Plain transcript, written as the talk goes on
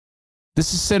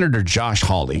This is Senator Josh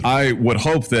Hawley. I would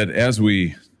hope that as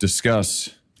we discuss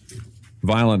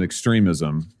violent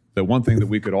extremism, that one thing that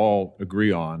we could all agree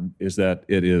on is that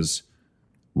it is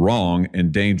wrong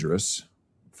and dangerous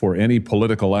for any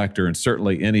political actor and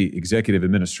certainly any executive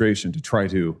administration to try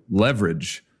to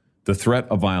leverage the threat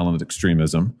of violent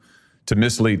extremism to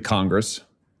mislead Congress,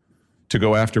 to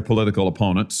go after political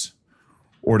opponents,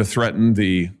 or to threaten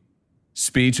the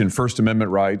speech and First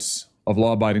Amendment rights of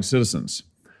law-abiding citizens.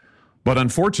 But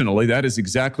unfortunately, that is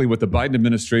exactly what the Biden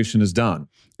administration has done.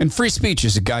 And free speech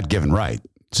is a God-given right.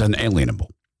 It's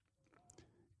unalienable.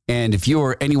 And if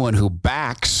you're anyone who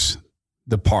backs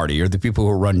the party or the people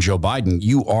who run Joe Biden,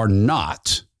 you are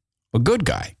not a good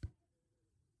guy.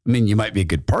 I mean, you might be a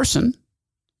good person.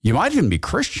 You might even be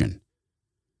Christian.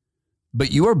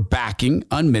 But you are backing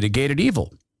unmitigated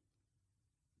evil.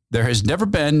 There has never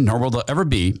been, nor will there ever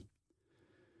be,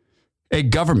 a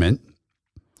government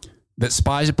that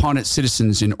spies upon its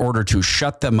citizens in order to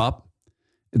shut them up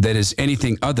that is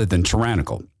anything other than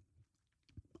tyrannical.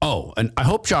 Oh, and I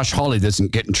hope Josh Hawley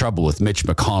doesn't get in trouble with Mitch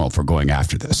McConnell for going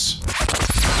after this.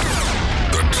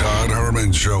 The Todd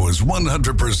Herman Show is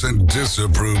 100%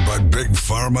 disapproved by big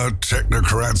pharma,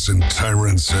 technocrats, and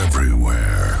tyrants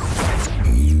everywhere.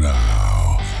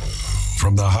 Now,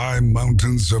 from the high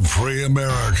mountains of free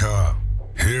America,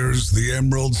 here's the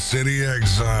Emerald City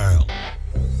exile,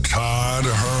 Todd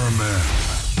Herman.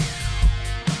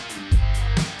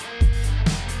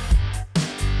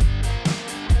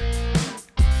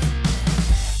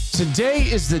 Today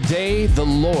is the day the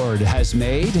Lord has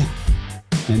made,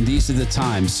 and these are the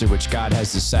times through which God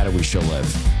has decided we shall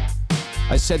live.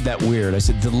 I said that weird. I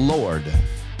said the Lord.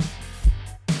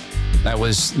 That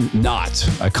was not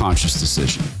a conscious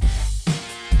decision.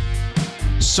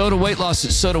 Soda Weight Loss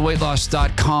at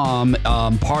sodaweightloss.com,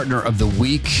 partner of the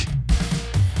week.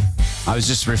 I was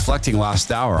just reflecting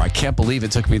last hour. I can't believe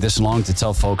it took me this long to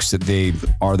tell folks that they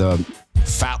are the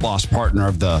fat loss partner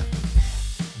of the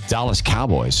Dallas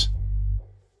Cowboys.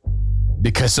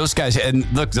 Because those guys,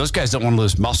 and look, those guys don't want to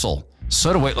lose muscle.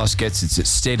 Soda Weight Loss gets it's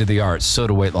state-of-the-art,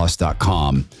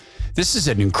 sodaweightloss.com. This is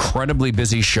an incredibly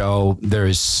busy show. There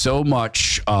is so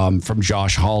much from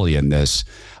Josh Hawley in this.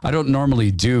 I don't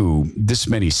normally do this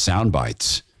many sound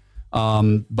bites,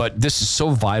 but this is so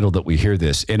vital that we hear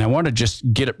this. And I want to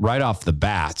just get it right off the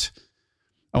bat.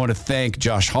 I want to thank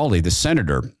Josh Hawley, the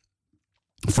senator,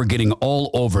 for getting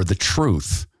all over the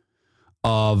truth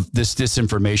of this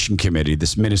disinformation committee,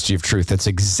 this Ministry of Truth. That's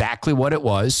exactly what it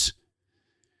was.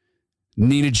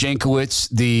 Nina Jankowicz,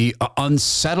 the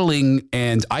unsettling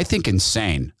and I think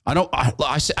insane. I know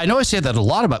I say that a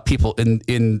lot about people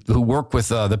in who work with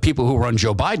the people who run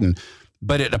Joe Biden,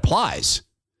 but it applies.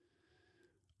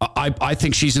 I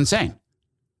think she's insane.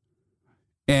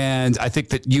 And I think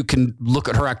that you can look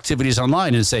at her activities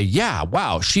online and say, yeah,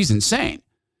 wow, she's insane.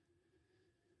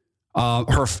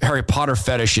 Her Harry Potter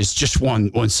fetish is just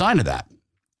one sign of that.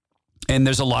 And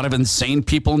there's a lot of insane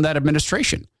people in that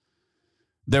administration.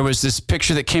 There was this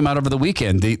picture that came out over the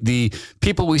weekend. The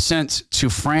people we sent to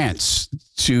France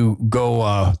to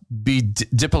go be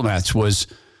diplomats was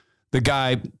the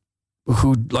guy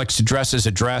who likes to dress as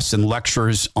a dress and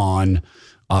lectures on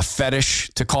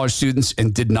fetish to college students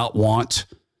and did not want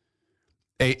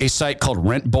a site called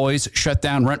Rent Boys shut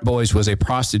down. Rent Boys was a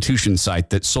prostitution site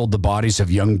that sold the bodies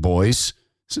of young boys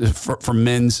for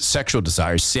men's sexual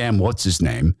desires. Sam, what's his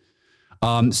name?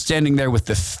 Standing there with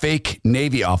the fake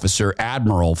Navy officer,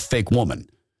 Admiral, fake woman.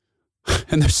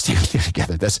 And they're standing there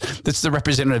together. That's the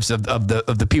representatives of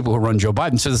the people who run Joe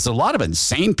Biden. So there's a lot of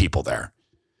insane people there.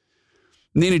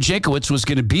 Nina Jankowicz was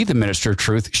going to be the Minister of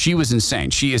Truth. She was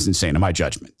insane. She is insane in my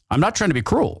judgment. I'm not trying to be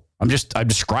cruel. I'm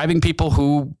describing people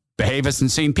who behave as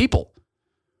insane people.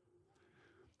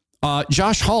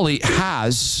 Josh Hawley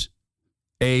has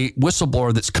a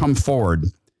whistleblower that's come forward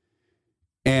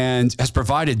and has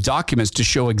provided documents to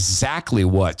show exactly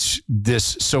what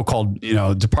this so-called,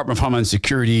 Department of Homeland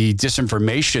Security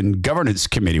Disinformation Governance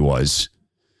Committee was.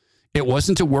 It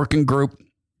wasn't a working group.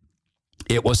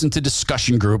 It wasn't a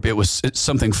discussion group. It's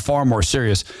something far more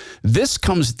serious. This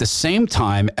comes at the same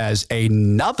time as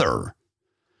another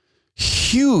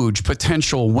huge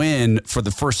potential win for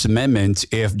the First Amendment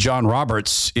if John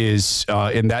Roberts is,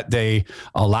 in that day,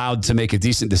 allowed to make a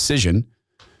decent decision.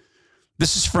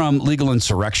 This is from Legal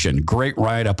Insurrection. Great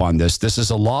write-up on this. This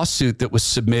is a lawsuit that was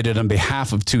submitted on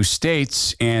behalf of 2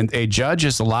 states, and a judge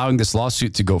is allowing this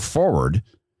lawsuit to go forward.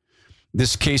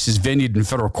 This case is venued in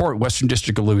federal court, Western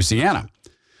District of Louisiana.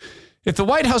 If the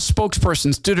White House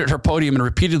spokesperson stood at her podium and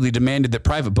repeatedly demanded that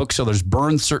private booksellers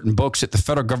burn certain books that the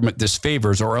federal government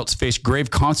disfavors or else face grave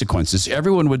consequences,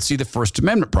 everyone would see the First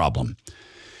Amendment problem.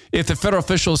 If the federal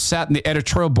officials sat in the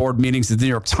editorial board meetings of the New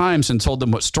York Times and told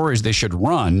them what stories they should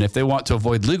run, if they want to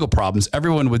avoid legal problems,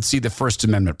 everyone would see the First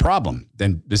Amendment problem.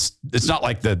 Then it's not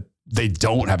like they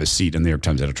don't have a seat in the New York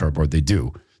Times editorial board. They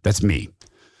do. That's me.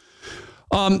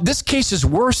 This case is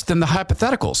worse than the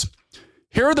hypotheticals.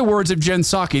 Here are the words of Jen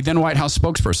Psaki, then White House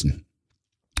spokesperson.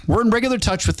 We're in regular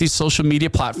touch with these social media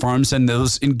platforms, and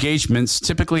those engagements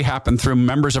typically happen through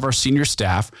members of our senior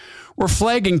staff. We're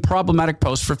flagging problematic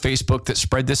posts for Facebook that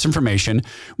spread this information.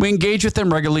 We engage with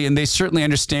them regularly, and they certainly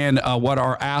understand what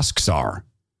our asks are.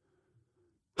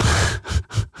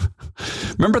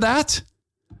 Remember that?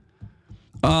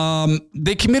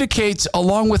 They communicate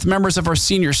along with members of our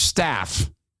senior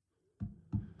staff.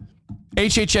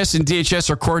 HHS and DHS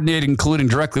are coordinating, including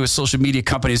directly with social media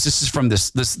companies. This is from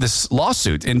this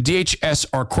lawsuit. And DHS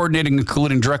are coordinating,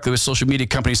 including directly with social media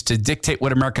companies to dictate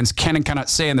what Americans can and cannot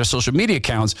say in their social media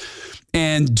accounts,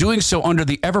 and doing so under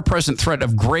the ever-present threat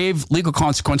of grave legal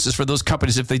consequences for those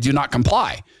companies if they do not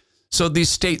comply. So these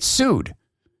states sued.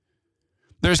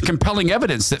 There's compelling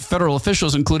evidence that federal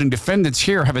officials, including defendants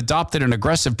here, have adopted an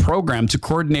aggressive program to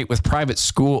coordinate with private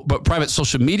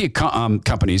social media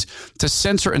companies to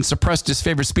censor and suppress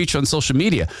disfavored speech on social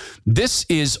media. This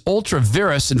is ultra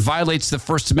vires and violates the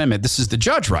First Amendment. This is the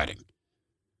judge writing.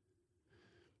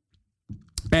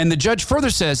 And the judge further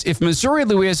says, if Missouri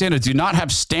and Louisiana do not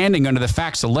have standing under the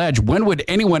facts alleged, when would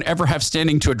anyone ever have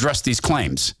standing to address these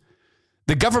claims?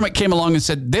 The government came along and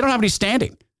said they don't have any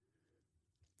standing.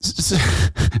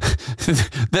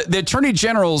 The attorney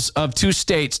generals of two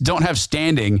states don't have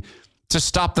standing to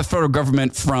stop the federal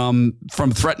government from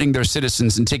threatening their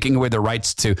citizens and taking away their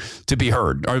rights to be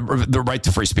heard, or the right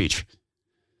to free speech,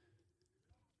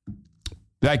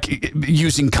 like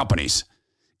using companies.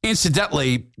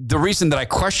 Incidentally, the reason that I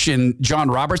question John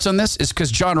Roberts on this is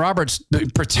because John Roberts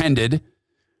pretended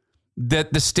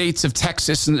that the states of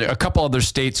Texas and a couple other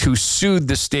states who sued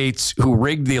the states who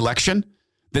rigged the election,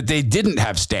 that they didn't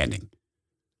have standing.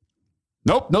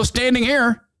 Nope, no standing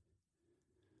here.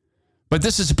 But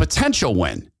this is a potential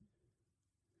win.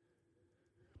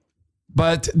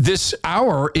 But this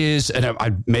hour is, and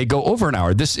I may go over an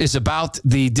hour, this is about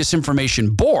the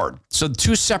Disinformation Board. So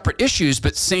two separate issues,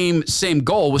 but same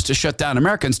goal was to shut down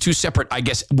Americans. Two separate, I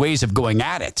guess, ways of going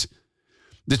at it.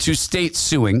 The two states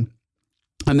suing,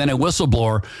 and then a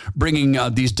whistleblower bringing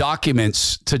these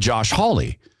documents to Josh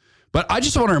Hawley. But I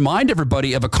just want to remind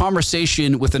everybody of a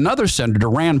conversation with another senator,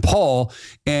 Rand Paul,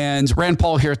 and Rand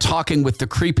Paul here talking with the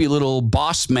creepy little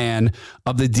boss man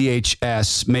of the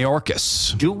DHS,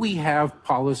 Mayorkas. Do we have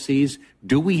policies?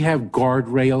 Do we have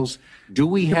guardrails? Do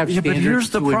we have standards? But here's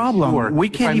the problem. We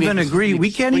can't even agree. We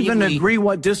can't even agree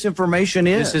what disinformation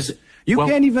is. You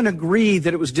can't even agree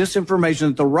that it was disinformation,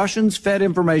 that the Russians fed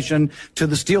information to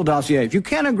the Steele dossier. If you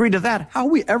can't agree to that, how are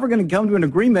we ever going to come to an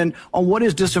agreement on what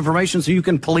is disinformation so you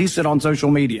can police it on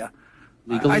social media?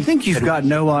 Legally, I think you've got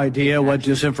no idea what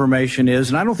disinformation is,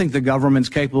 and I don't think the government's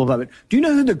capable of it. Do you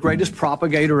know who the greatest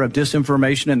propagator of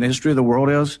disinformation in the history of the world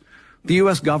is? The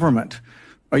U.S. government.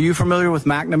 Are you familiar with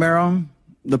McNamara,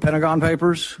 the Pentagon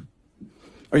Papers?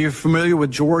 Are you familiar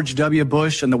with George W.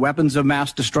 Bush and the weapons of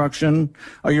mass destruction?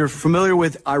 Are you familiar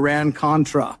with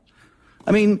Iran-Contra?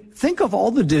 I mean, think of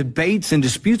all the debates and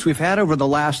disputes we've had over the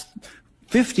last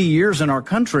 50 years in our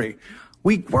country.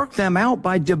 We work them out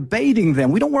by debating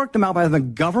them. We don't work them out by the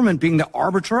government being the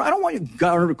arbiter. I don't want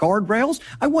guardrails.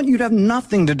 I want you to have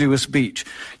nothing to do with speech.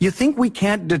 You think we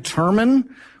can't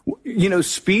determine,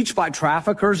 speech by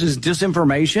traffickers is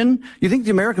disinformation? You think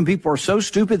the American people are so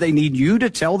stupid they need you to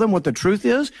tell them what the truth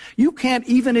is? You can't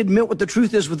even admit what the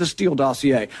truth is with the Steele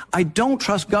dossier. I don't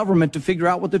trust government to figure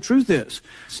out what the truth is.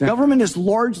 Government is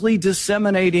largely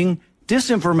disseminating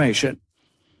disinformation.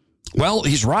 Well,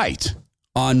 he's right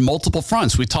on multiple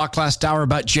fronts. We talked last hour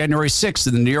about January 6th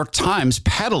and the New York Times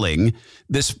peddling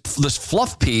this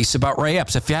fluff piece about Ray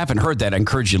Epps. If you haven't heard that, I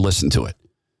encourage you to listen to it.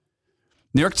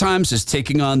 New York Times is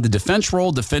taking on the defense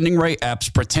role, defending Ray Epps,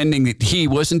 pretending that he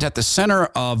wasn't at the center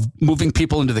of moving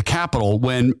people into the Capitol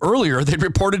when earlier they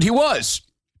reported he was.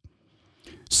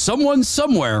 Someone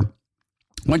somewhere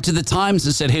went to the Times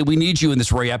and said, hey, we need you in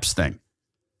this Ray Epps thing.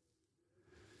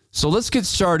 So let's get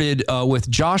started with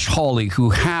Josh Hawley,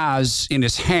 who has in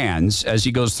his hands, as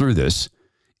he goes through this,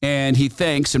 and he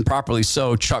thanks, and properly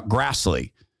so, Chuck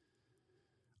Grassley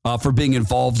for being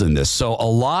involved in this. So a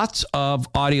lot of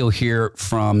audio here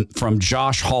from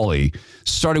Josh Hawley,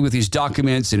 starting with these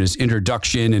documents and his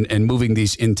introduction and moving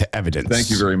these into evidence. Thank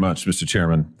you very much, Mr.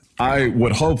 Chairman. I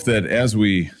would hope that as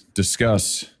we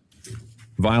discuss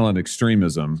violent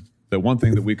extremism, that one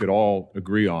thing that we could all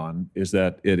agree on is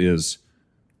that it is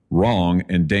wrong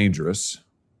and dangerous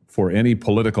for any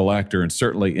political actor and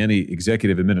certainly any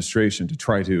executive administration to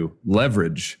try to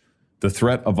leverage the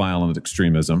threat of violent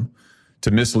extremism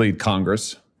to mislead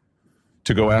Congress,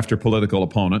 to go after political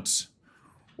opponents,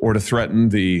 or to threaten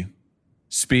the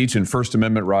speech and First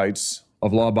Amendment rights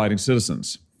of law-abiding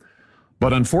citizens.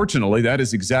 But unfortunately, that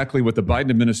is exactly what the Biden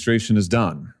administration has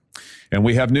done. And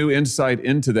we have new insight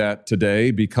into that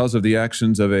today because of the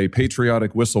actions of a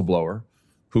patriotic whistleblower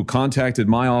who contacted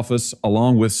my office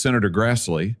along with Senator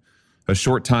Grassley a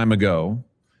short time ago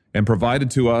and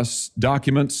provided to us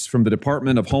documents from the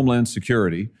Department of Homeland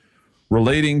Security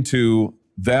relating to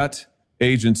that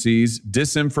agency's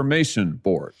disinformation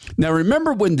board. Now,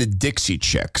 remember when the Dixie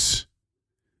Chicks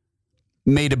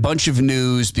made a bunch of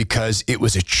news because it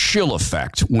was a chill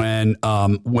effect when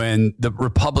the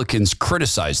Republicans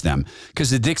criticized them,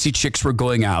 because the Dixie Chicks were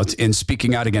going out and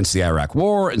speaking out against the Iraq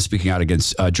War and speaking out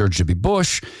against George W.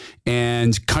 Bush,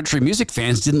 and country music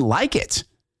fans didn't like it.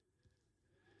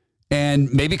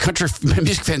 And maybe country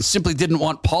music fans simply didn't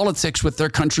want politics with their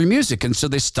country music, and so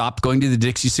they stopped going to the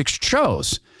Dixie Chicks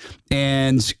shows.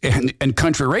 And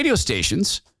country radio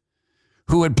stations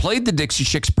who had played the Dixie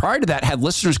Chicks prior to that had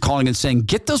listeners calling and saying,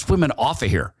 get those women off of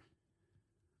here.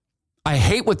 I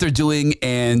hate what they're doing,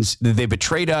 and they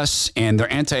betrayed us, and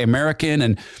they're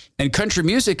anti-American. And country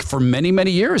music for many,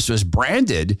 many years was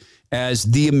branded as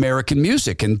the American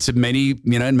music. And to many,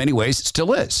 in many ways, it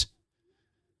still is.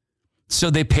 So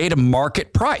they paid a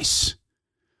market price.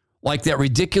 Like that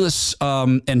ridiculous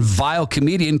and vile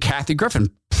comedian, Kathy Griffin,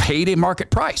 paid a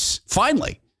market price,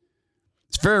 finally.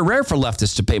 It's very rare for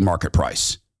leftists to pay market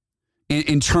price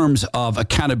in terms of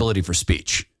accountability for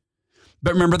speech.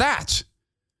 But remember that.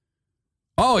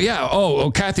 Oh, yeah.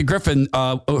 Kathy Griffin,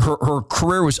 her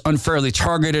career was unfairly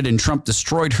targeted and Trump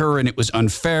destroyed her and it was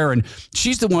unfair. And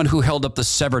she's the one who held up the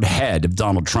severed head of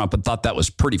Donald Trump and thought that was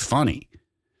pretty funny.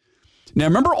 Now,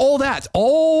 remember all that,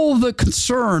 all the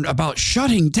concern about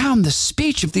shutting down the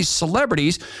speech of these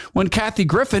celebrities when Kathy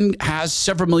Griffin has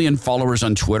several million followers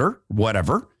on Twitter,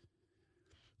 whatever,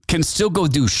 can still go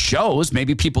do shows.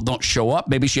 Maybe people don't show up.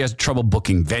 Maybe she has trouble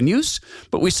booking venues.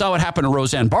 But we saw what happened to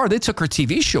Roseanne Barr. They took her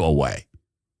TV show away.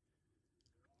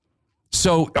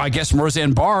 So I guess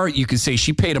Roseanne Barr, you could say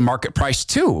she paid a market price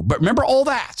too. But remember all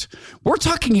that. We're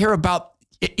talking here about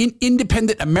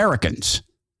independent Americans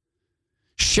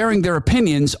sharing their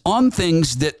opinions on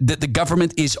things that the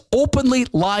government is openly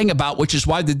lying about, which is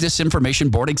why the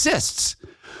disinformation board exists.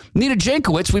 Nita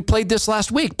Jankowicz, we played this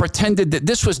last week, pretended that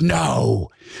this was no,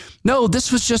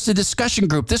 this was just a discussion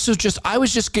group. I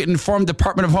was just getting informed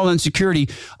Department of Homeland Security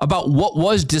about what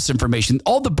was disinformation.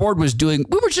 All the board was doing,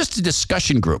 we were just a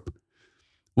discussion group.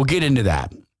 We'll get into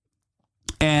that.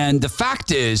 And the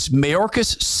fact is,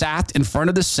 Mayorkas sat in front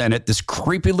of the Senate, this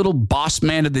creepy little boss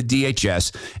man of the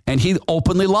DHS, and he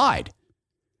openly lied.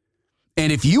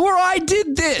 And if you or I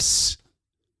did this,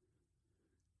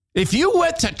 if you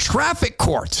went to traffic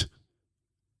court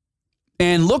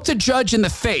and looked a judge in the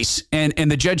face and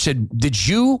the judge said,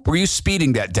 were you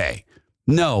speeding that day?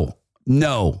 No,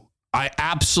 I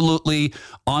absolutely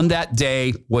on that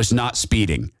day was not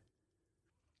speeding.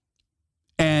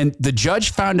 And the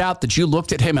judge found out that you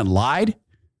looked at him and lied,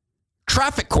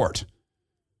 traffic court.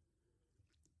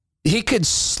 He could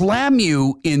slam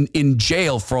you in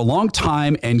jail for a long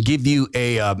time and give you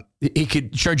he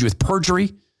could charge you with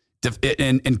perjury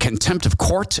and contempt of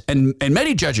court. And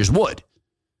many judges would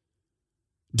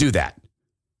do that.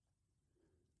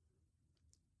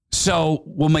 So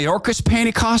will Mayorkas pay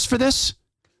any cost for this?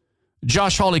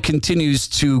 Josh Hawley continues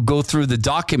to go through the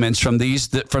documents from the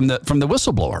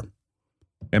whistleblower.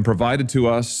 And provided to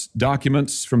us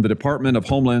documents from the Department of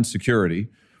Homeland Security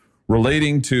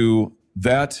relating to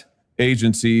that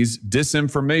agency's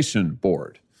disinformation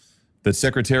board that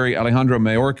Secretary Alejandro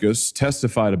Mayorkas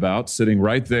testified about sitting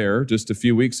right there just a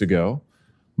few weeks ago.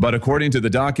 But according to the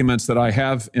documents that I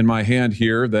have in my hand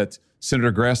here that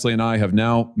Senator Grassley and I have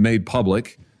now made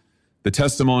public, the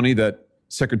testimony that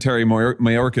Secretary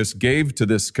Mayorkas gave to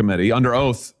this committee, under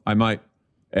oath, I might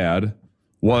add,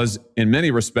 was in many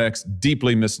respects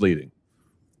deeply misleading.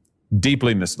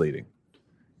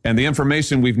 And the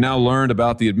information we've now learned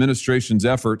about the administration's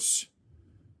efforts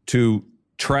to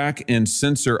track and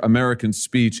censor American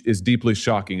speech is deeply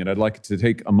shocking. And I'd like to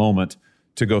take a moment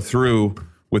to go through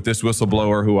with this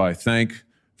whistleblower, who I thank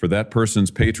for that person's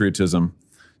patriotism,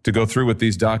 to go through what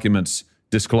these documents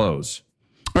disclose.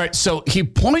 All right, so he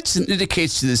points and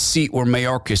indicates to the seat where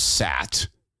Mayorkas sat.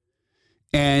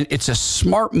 And it's a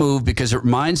smart move because it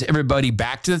reminds everybody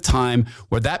back to the time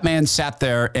where that man sat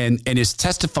there and is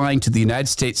testifying to the United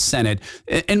States Senate.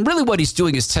 And really what he's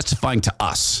doing is testifying to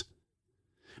us.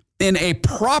 In a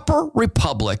proper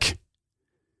republic,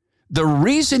 The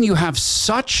reason you have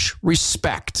such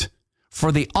respect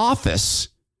for the office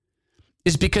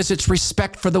is because it's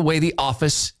respect for the way the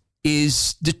office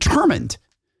is determined.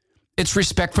 It's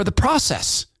respect for the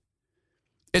process.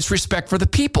 It's respect for the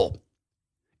people.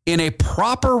 In a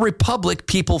proper republic,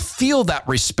 people feel that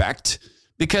respect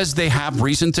because they have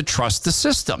reason to trust the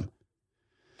system.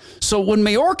 So when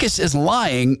Mayorkas is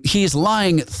lying, he's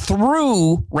lying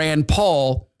through Rand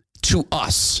Paul to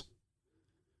us,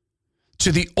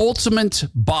 to the ultimate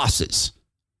bosses,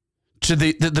 to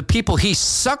the people. He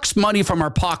sucks money from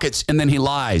our pockets and then he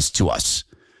lies to us.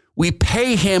 We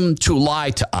pay him to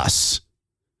lie to us.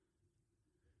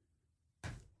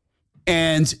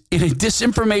 And in a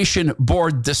disinformation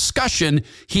board discussion,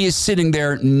 he is sitting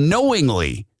there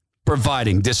knowingly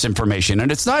providing disinformation.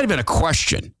 And it's not even a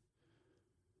question.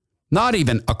 Not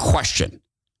even a question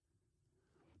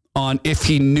on if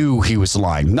he knew he was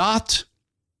lying. Not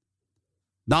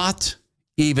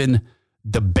even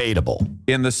debatable.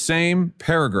 In the same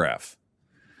paragraph,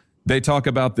 they talk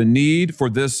about the need for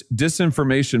this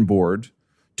disinformation board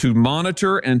to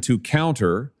monitor and to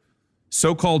counter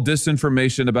so-called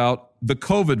disinformation about the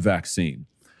COVID vaccine,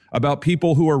 about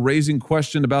people who are raising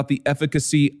question about the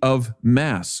efficacy of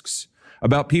masks,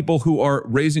 about people who are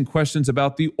raising questions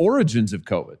about the origins of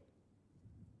COVID.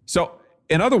 So,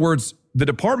 in other words, the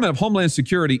Department of Homeland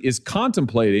Security is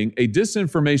contemplating a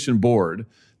disinformation board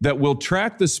that will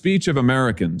track the speech of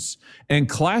Americans and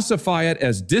classify it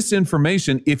as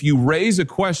disinformation if you raise a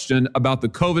question about the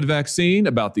COVID vaccine,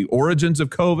 about the origins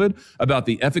of COVID, about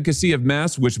the efficacy of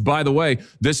masks, which, by the way,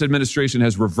 this administration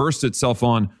has reversed itself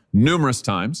on numerous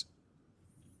times.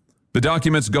 The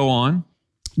documents go on.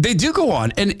 They do go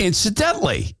on. And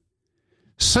incidentally,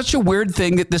 such a weird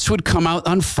thing that this would come out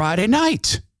on Friday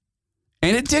night.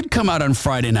 And it did come out on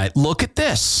Friday night. Look at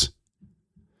this.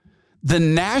 The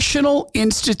National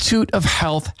Institute of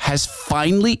Health has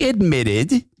finally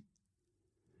admitted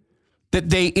that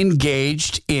they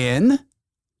engaged in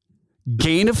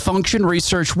gain of function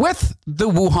research with the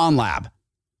Wuhan lab.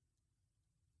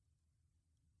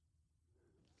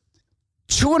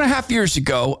 2.5 years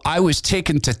ago, I was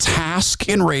taken to task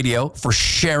in radio for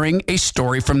sharing a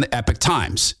story from the Epoch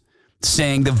Times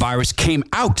saying the virus came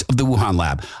out of the Wuhan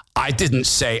lab. I didn't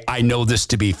say I know this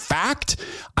to be fact.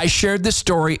 I shared this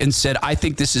story and said, I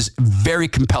think this is very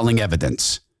compelling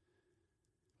evidence.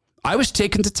 I was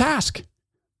taken to task.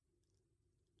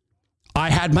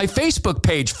 I had my Facebook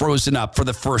page frozen up for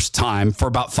the first time for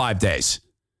about 5 days.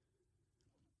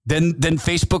 Then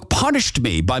Facebook punished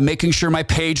me by making sure my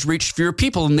page reached fewer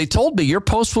people. And they told me your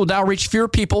post will now reach fewer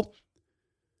people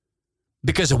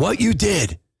because of what you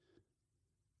did.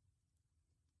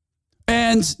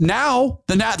 And now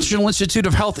the National Institute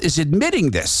of Health is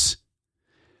admitting this.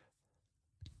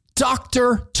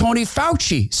 Dr. Tony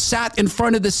Fauci sat in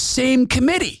front of the same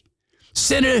committee.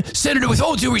 Senator, with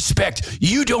all due respect,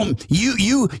 you don't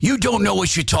know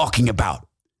what you're talking about.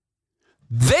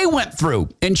 They went through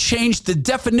and changed the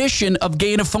definition of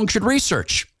gain of function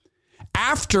research.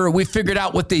 After we figured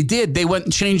out what they did, they went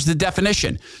and changed the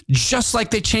definition, just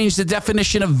like they changed the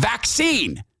definition of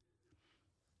vaccine.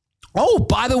 Oh,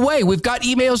 by the way, we've got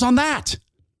emails on that.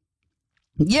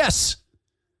 Yes.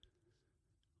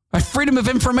 A Freedom of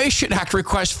Information Act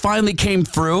request finally came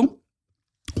through.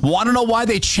 Want to know why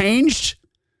they changed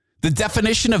the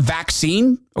definition of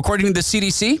vaccine, according to the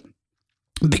CDC?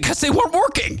 Because they weren't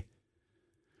working.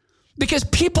 Because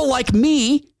people like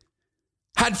me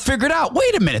had figured out,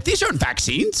 wait a minute, these aren't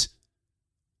vaccines.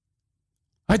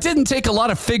 It didn't take a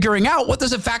lot of figuring out. What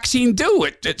does a vaccine do?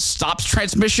 It stops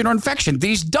transmission or infection.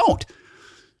 These don't.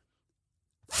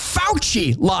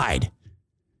 Fauci lied.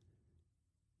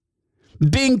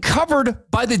 Being covered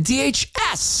by the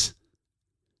DHS.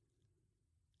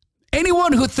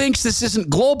 Anyone who thinks this isn't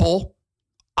global,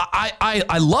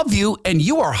 I love you, and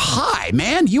you are high,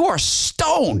 man. You are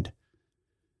stoned.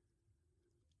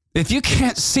 If you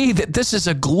can't see that this is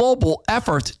a global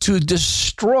effort to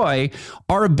destroy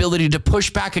our ability to push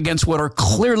back against what are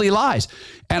clearly lies.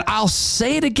 And I'll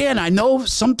say it again. I know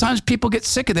sometimes people get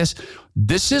sick of this.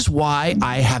 This is why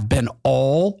I have been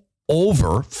all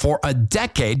over for a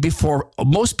decade before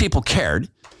most people cared.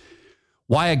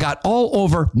 Why I got all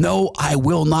over, no, I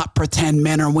will not pretend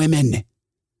men are women.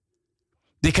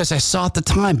 Because I saw at the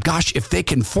time, gosh, if they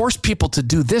can force people to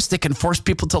do this, they can force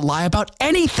people to lie about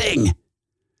anything.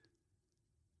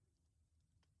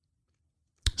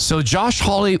 So Josh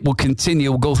Hawley will continue.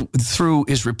 We'll go through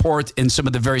his report and some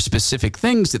of the very specific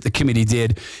things that the committee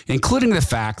did, including the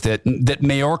fact that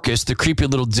Mayorkas, the creepy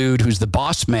little dude who's the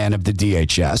boss man of the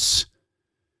DHS,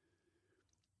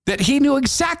 that he knew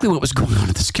exactly what was going on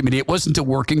at this committee. It wasn't a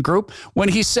working group. When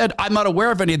he said, I'm not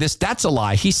aware of any of this, that's a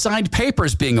lie. He signed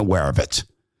papers being aware of it.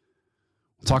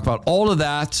 We'll talk about all of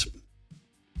that.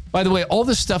 By the way, all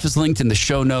this stuff is linked in the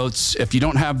show notes. If you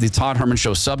don't have the Todd Herman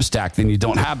Show Substack, then you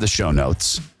don't have the show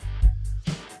notes.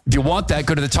 If you want that,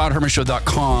 go to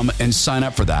thetoddhermanshow.com and sign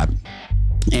up for that.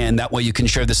 And that way you can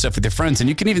share this stuff with your friends. And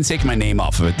you can even take my name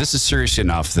off of it. This is serious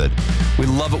enough that we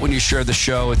love it when you share the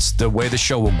show. It's the way the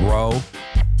show will grow.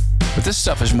 But this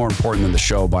stuff is more important than the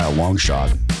show by a long shot.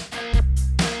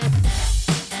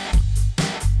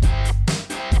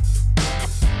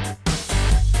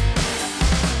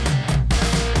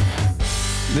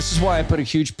 This is why I put a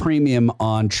huge premium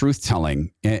on truth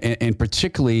telling, and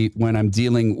particularly when I'm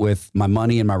dealing with my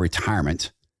money and my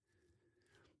retirement.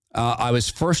 I was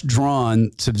first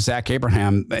drawn to Zach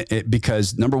Abraham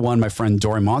because, number one, my friend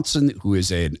Dory Monson, who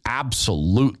is an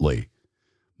absolutely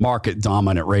market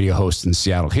dominant radio host in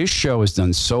Seattle, his show has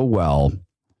done so well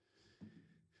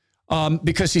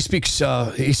because he speaks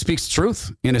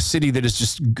truth in a city that is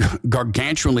just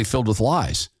gargantuanly filled with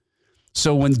lies.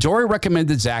 So when Dory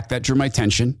recommended Zach, that drew my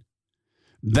attention.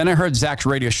 Then I heard Zach's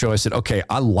radio show. I said, okay,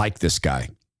 I like this guy.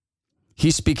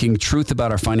 He's speaking truth about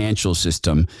our financial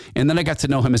system. And then I got to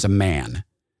know him as a man.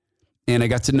 And I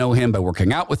got to know him by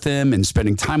working out with him and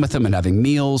spending time with him and having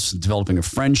meals, developing a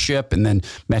friendship, and then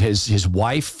met his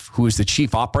wife, who is the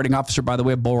chief operating officer, by the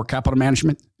way, of Bulwark Capital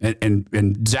Management.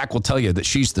 And Zach will tell you that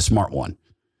she's the smart one.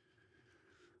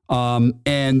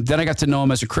 And then I got to know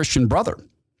him as a Christian brother.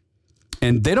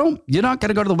 And you're not going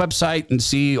to go to the website and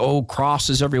see,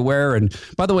 crosses everywhere. And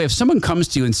by the way, if someone comes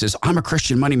to you and says, I'm a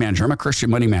Christian money manager,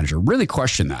 really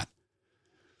question that.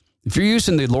 If you're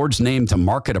using the Lord's name to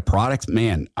market a product,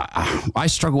 man, I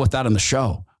struggle with that on the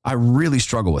show. I really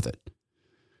struggle with it.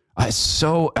 I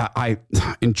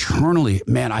internally,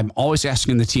 man, I'm always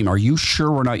asking the team, are you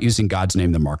sure we're not using God's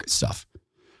name to market stuff?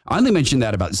 I only mentioned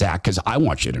that about Zach because I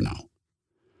want you to know.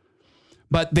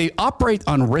 But they operate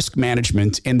on risk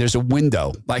management, and there's a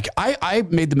window. Like I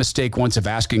made the mistake once of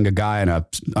asking a guy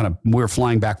we were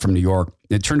flying back from New York.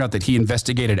 It turned out that he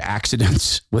investigated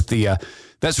accidents with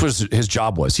that's what his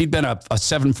job was. He'd been a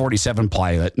 747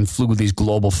 pilot and flew these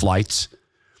global flights.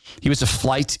 He was a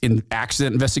flight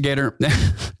accident investigator.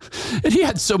 And he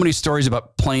had so many stories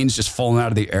about planes just falling out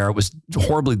of the air. It was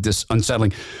horribly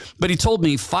unsettling. But he told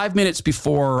me 5 minutes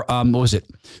before,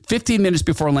 15 minutes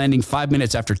before landing, 5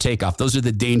 minutes after takeoff. Those are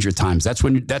the danger times. That's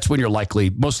when you're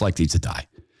most likely to die.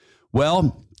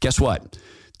 Well, guess what?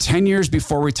 10 years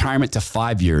before retirement to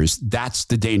 5 years, that's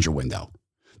the danger window.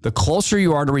 The closer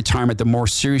you are to retirement, the more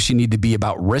serious you need to be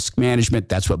about risk management.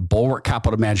 That's what Bulwark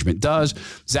Capital Management does.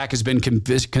 Zach has been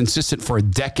consistent for a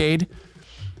decade.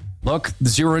 Look, the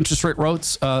zero interest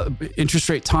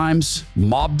rate times,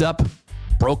 mobbed up,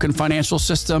 broken financial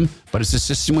system, but it's a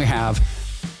system we have.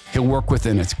 He'll work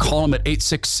within it. Call him at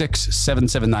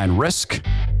 866-779-RISK.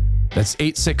 That's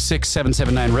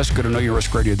 866-779-RISK. Go to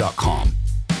knowyourriskradio.com.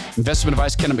 Investment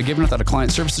advice cannot be given without a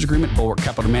client services agreement. Bulwark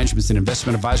Capital Management is an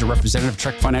investment advisor representative of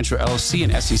Trek Financial LLC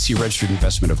and SEC registered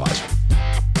investment advisor.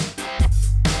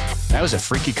 That was a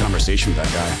freaky conversation with that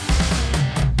guy.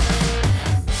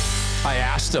 I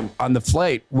asked him on the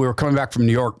flight. We were coming back from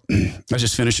New York. I'll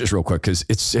just finish this real quick because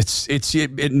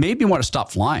it made me want to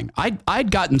stop flying.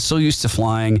 I'd gotten so used to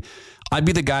flying. I'd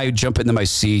be the guy who'd jump into my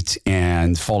seat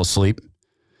and fall asleep.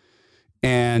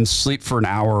 And sleep for an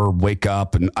hour, wake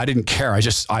up, and I didn't care.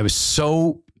 I was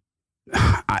so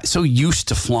used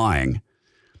to flying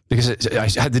because I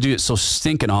had to do it so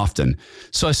stinking often.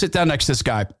 So I sit down next to this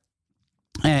guy,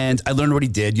 and I learned what he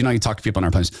did. You talk to people on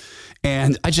airplanes.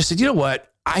 And I just said, you know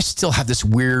what? I still have this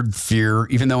weird fear,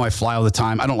 even though I fly all the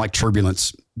time. I don't like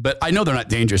turbulence, but I know they're not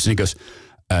dangerous. And he goes,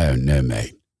 oh, no,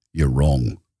 mate, you're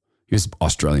wrong. He was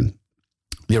Australian.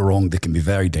 You're wrong. They can be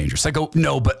very dangerous. I go,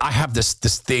 no, but I have this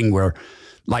thing where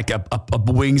like a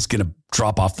wing's going to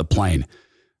drop off the plane.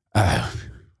 That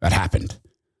happened.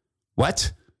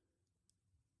 What?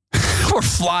 We're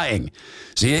flying.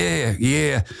 So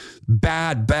yeah.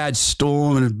 Bad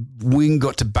storm and a wing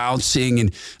got to bouncing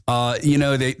and,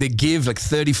 they give like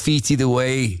 30 feet either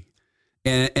way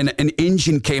and an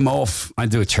engine came off. I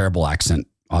do a terrible accent,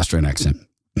 Austrian accent.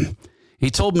 He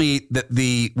told me that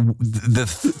the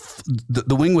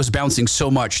wing was bouncing so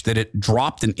much that it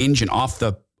dropped an engine off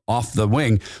the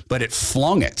wing, but it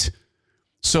flung it.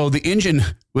 So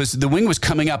the wing was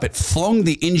coming up. It flung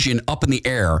the engine up in the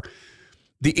air.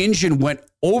 The engine went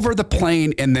over the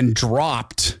plane and then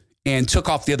dropped and took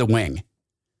off the other wing.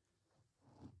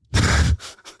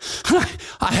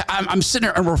 I'm sitting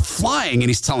there and we're flying and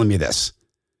he's telling me this.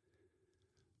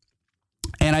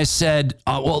 And And I said,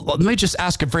 well, let me just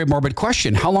ask a very morbid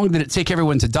question. How long did it take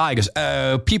everyone to die? He goes,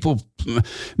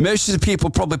 most of the people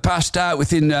probably passed out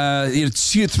within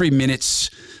 2 or 3 minutes.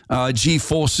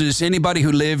 G-forces, anybody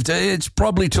who lived, it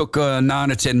probably took 9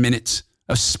 or 10 minutes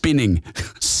of spinning.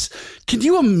 Can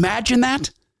you imagine that?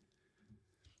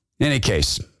 In any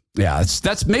case, yeah,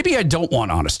 that's maybe I don't want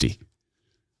honesty.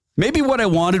 Maybe what I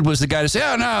wanted was the guy to say,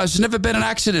 oh, no, there's never been an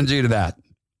accident due to that.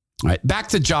 All right, back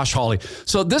to Josh Hawley.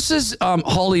 So this is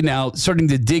Hawley now starting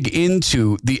to dig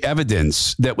into the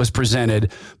evidence that was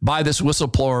presented by this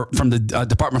whistleblower from the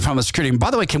Department of Homeland Security. And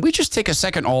by the way, can we just take a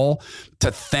second all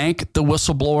to thank the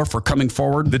whistleblower for coming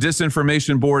forward? The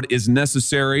Disinformation Board is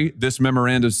necessary, this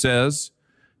memorandum says,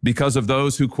 because of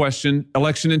those who question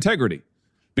election integrity,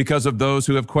 because of those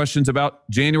who have questions about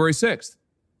January 6th.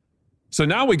 So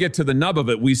now we get to the nub of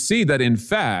it. We see that, in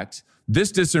fact,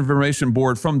 this Disinformation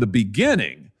Board from the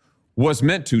beginning was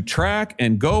meant to track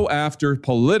and go after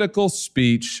political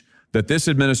speech that this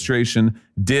administration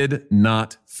did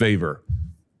not favor.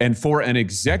 And for an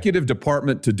executive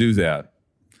department to do that,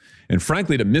 and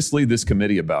frankly, to mislead this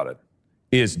committee about it,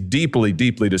 is deeply,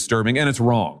 deeply disturbing, and it's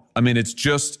wrong. I mean, it's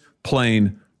just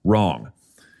plain wrong.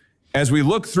 As we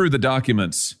look through the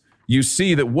documents, you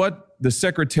see that what the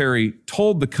secretary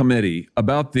told the committee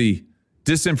about the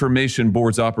Disinformation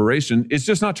Board's operation is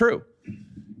just not true.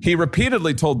 He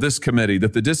repeatedly told this committee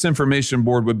that the Disinformation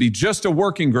Board would be just a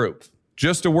working group,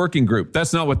 just a working group.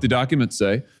 That's not what the documents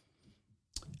say.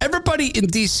 Everybody in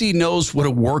D.C. knows what a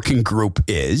working group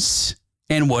is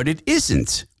and what it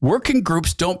isn't. Working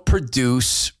groups don't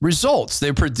produce results.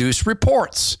 They produce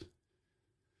reports.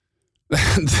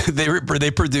 They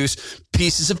produce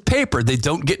pieces of paper. They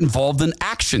don't get involved in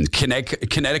action,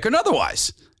 kinetic and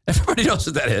otherwise. Everybody knows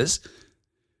what that is.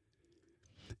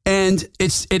 And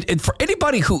it's for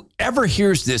anybody who ever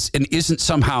hears this and isn't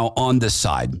somehow on this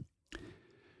side,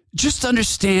 just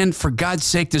understand, for God's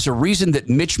sake, there's a reason that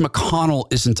Mitch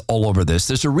McConnell isn't all over this.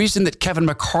 There's a reason that Kevin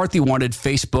McCarthy wanted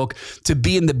Facebook to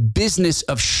be in the business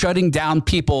of shutting down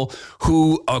people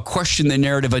who question the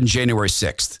narrative on January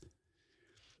 6th.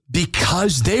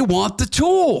 Because they want the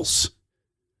tools.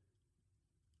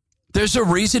 There's a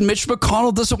reason Mitch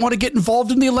McConnell doesn't want to get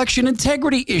involved in the election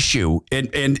integrity issue.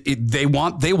 And they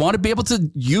want to be able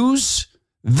to use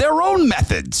their own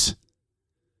methods.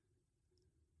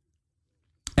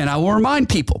 And I will remind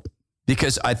people,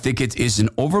 because I think it is an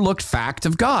overlooked fact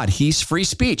of God. He's free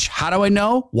speech. How do I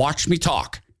know? Watch me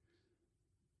talk.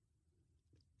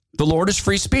 The Lord is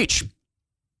free speech.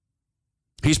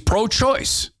 He's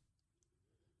pro-choice.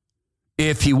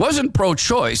 If he wasn't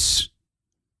pro-choice,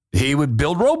 he would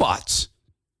build robots.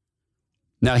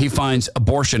 Now, he finds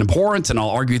abortion abhorrent, and I'll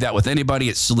argue that with anybody.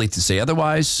 It's silly to say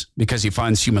otherwise, because he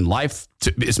finds human life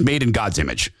is made in God's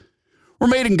image. We're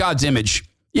made in God's image.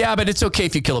 Yeah, but it's okay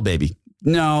if you kill a baby.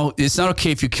 No, it's not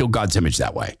okay if you kill God's image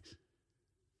that way.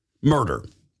 Murder.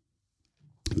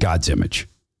 God's image.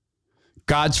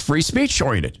 God's free speech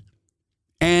oriented.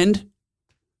 And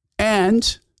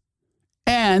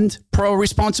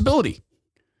pro-responsibility.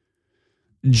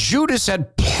 Judas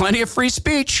had plenty of free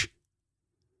speech.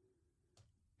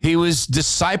 He was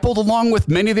discipled along with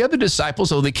many of the other disciples,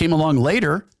 though they came along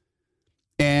later.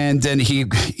 And then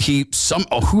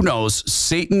who knows,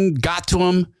 Satan got to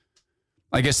him.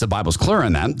 I guess the Bible's clear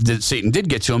on that. Satan did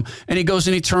get to him, and he goes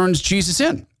and he turns Jesus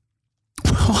in.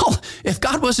 Well, if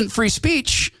God wasn't free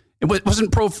speech, it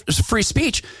wasn't free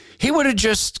speech, he would have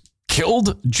just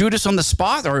killed Judas on the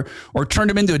spot or turned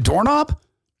him into a doorknob.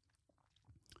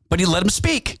 But he let him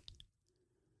speak.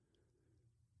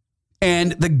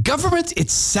 And the government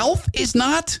itself is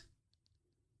not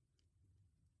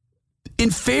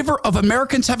in favor of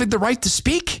Americans having the right to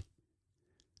speak.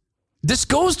 This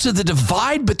goes to the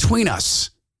divide between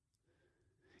us.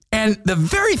 And the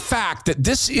very fact that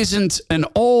this isn't an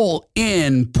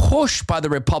all-in push by the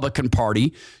Republican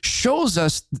Party shows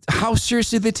us how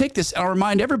seriously they take this. And I'll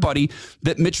remind everybody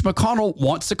that Mitch McConnell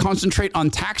wants to concentrate on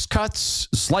tax cuts,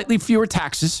 slightly fewer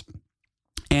taxes,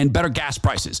 and better gas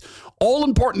prices. All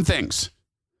important things.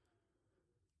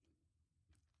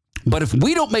 But if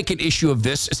we don't make an issue of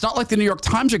this, it's not like the New York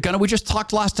Times are going to. We just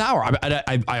talked last hour.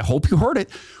 I hope you heard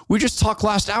it. We just talked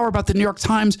last hour about the New York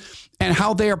Times and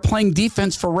how they are playing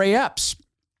defense for Ray Epps,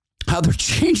 how they're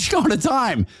changing on a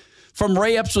dime from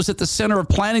Ray Epps was at the center of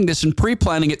planning this and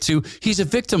pre-planning it to he's a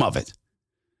victim of it.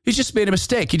 He just made a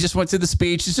mistake. He just went to the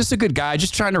speech. He's just a good guy,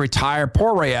 just trying to retire.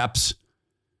 Poor Ray Epps.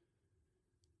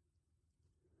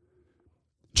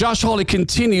 Josh Hawley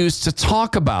continues to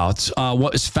talk about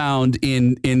what is found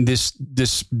in this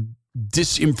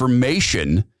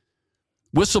disinformation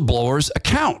whistleblower's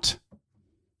account.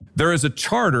 There is a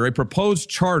charter, a proposed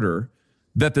charter,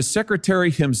 that the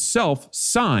secretary himself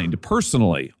signed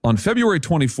personally on February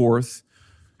 24th,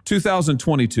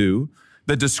 2022,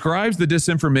 that describes the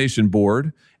Disinformation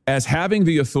Board as having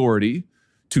the authority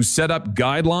to set up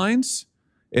guidelines.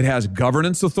 It has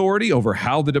governance authority over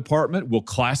how the department will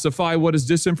classify what is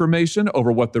disinformation,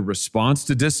 over what the response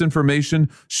to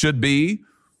disinformation should be,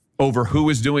 over who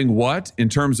is doing what in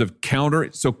terms of countering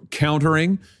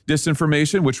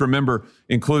disinformation, which, remember,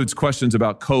 includes questions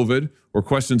about COVID or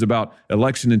questions about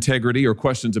election integrity or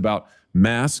questions about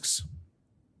masks.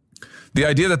 The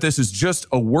idea that this is just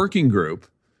a working group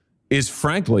is,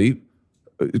 frankly,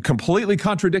 completely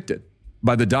contradicted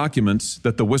by the documents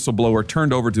that the whistleblower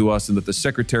turned over to us and that the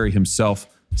secretary himself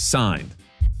signed.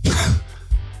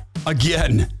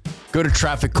 Again, go to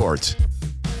traffic court.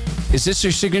 Is this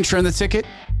your signature on the ticket?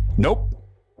 Nope.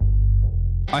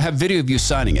 I have video of you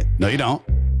signing it. No, you don't.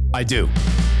 I do.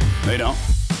 No, you don't.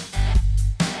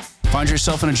 Find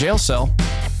yourself in a jail cell.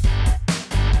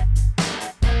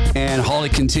 And Hawley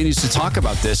continues to talk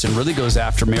about this and really goes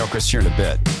after Mayorkas here in a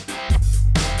bit.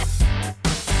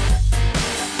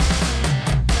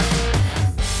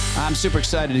 I'm super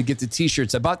excited to get the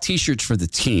t-shirts. I bought t-shirts for the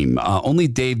team. Only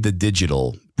Dave the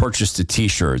Digital purchased a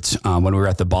t-shirt when we were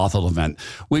at the Bothell event.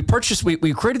 We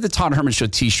created the Todd Herman Show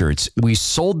t-shirts. We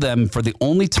sold them for the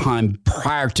only time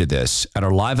prior to this at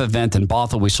our live event in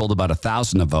Bothell. We sold about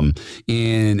 1,000 of them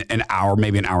in an hour,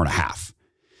 maybe an hour and a half.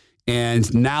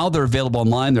 And now they're available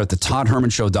online. They're at the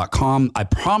ToddHermanShow.com. I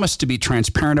promise to be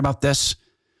transparent about this.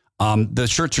 The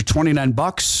shirts are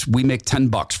 $29. We make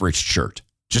 $10 for each shirt.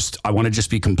 I want to just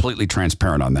be completely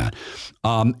transparent on that.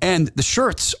 And the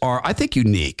shirts are, I think,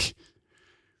 unique.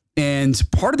 And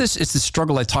part of this is the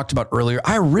struggle I talked about earlier.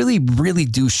 I really, really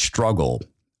do struggle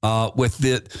with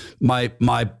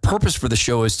my purpose for the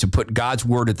show is to put God's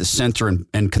word at the center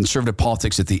and conservative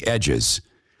politics at the edges.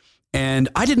 And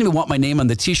I didn't even want my name on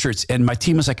the t-shirts. And my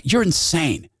team was like, you're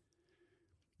insane.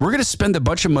 We're going to spend a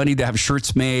bunch of money to have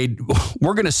shirts made.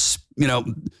 We're going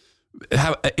to,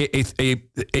 have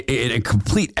a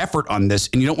complete effort on this,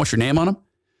 and you don't want your name on them.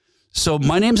 So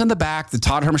my name's on the back. The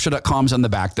ToddHermanShow.com is on the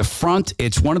back. The front,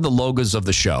 it's one of the logos of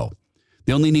the show.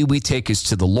 The only knee we take is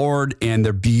to the Lord, and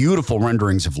they're beautiful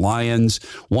renderings of lions.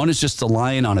 One is just a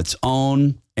lion on its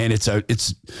own, and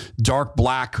it's dark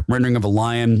black rendering of a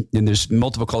lion, and there's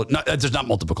multiple colors. There's not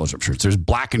multiple colors of shirts. There's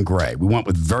black and gray. We went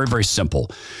with very, very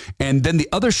simple. And then the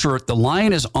other shirt, the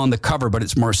lion is on the cover, but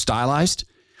it's more stylized.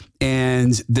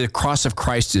 And the cross of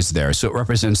Christ is there. So it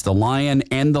represents the lion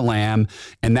and the lamb.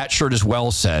 And that shirt as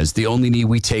well says, the only knee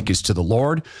we take is to the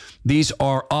Lord. These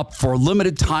are up for a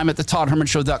limited time at the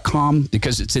ToddHermanShow.com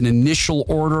because it's an initial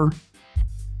order.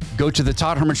 Go to the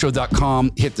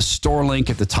ToddHermanShow.com, hit the store link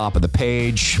at the top of the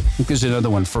page. I think there's another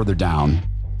one further down.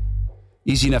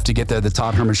 Easy enough to get there, the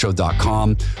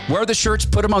ToddHermanShow.com. Wear the shirts,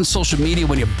 put them on social media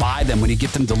when you buy them, when you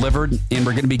get them delivered. And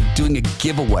we're going to be doing a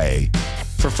giveaway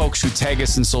for folks who tag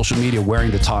us in social media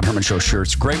wearing the Todd Herman Show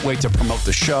shirts. Great way to promote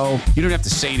the show. You don't have to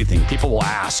say anything. People will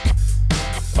ask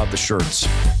about the shirts.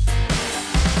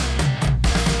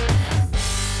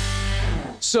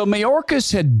 So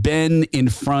Mayorkas had been in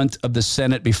front of the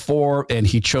Senate before, and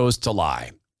he chose to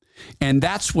lie. And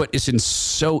that's what is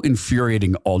so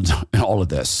infuriating in all of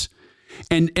this.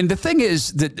 And the thing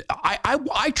is that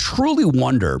I truly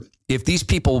wonder if these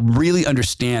people really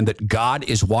understand that God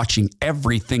is watching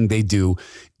everything they do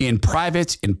in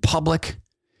private, in public.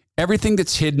 Everything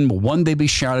that's hidden will one day be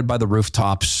shouted by the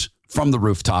rooftops, from the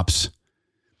rooftops.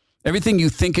 Everything you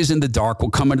think is in the dark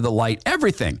will come into the light,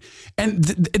 everything. And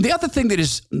the other thing that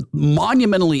is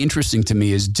monumentally interesting to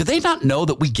me is, do they not know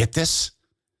that we get this?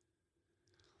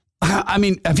 I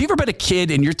mean, have you ever been a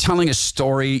kid and you're telling a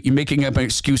story, you're making up an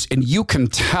excuse, and you can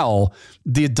tell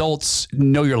the adults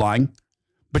know you're lying,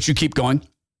 but you keep going?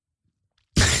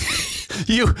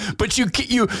 you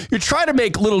try to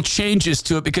make little changes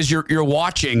to it because you're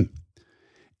watching,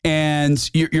 and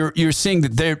you're seeing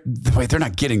that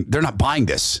they're not buying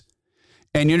this,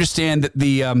 and you understand that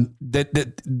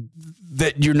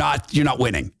that you're not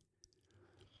winning.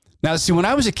 Now, see, when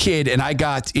I was a kid and I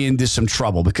got into some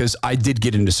trouble, because I did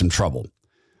get into some trouble,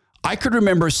 I could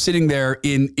remember sitting there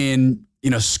in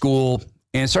school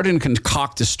and starting to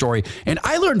concoct a story. And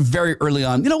I learned very early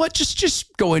on, you know what,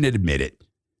 just go in and admit it.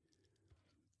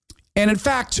 And in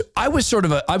fact, I was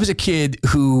a kid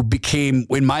who became,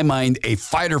 in my mind, a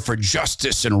fighter for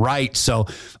justice and right. So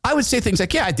I would say things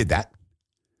like, yeah, I did that.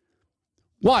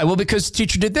 Why? Well, because the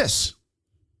teacher did this.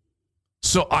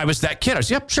 So I was that kid. I was,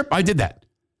 yep, sure, I did that.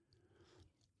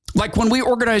 Like when we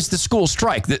organized the school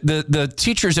strike, the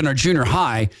teachers in our junior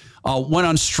high went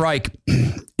on strike,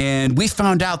 and we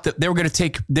found out that they were going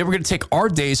to take our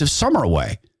days of summer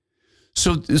away.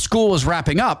 So the school was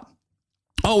wrapping up.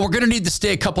 Oh, we're going to need to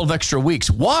stay a couple of extra weeks.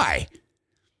 Why?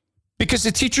 Because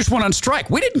the teachers went on strike.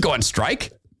 We didn't go on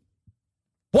strike.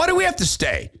 Why do we have to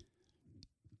stay?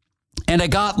 And I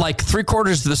got like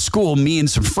 3/4 of the school, me and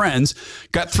some friends,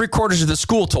 got 3/4 of the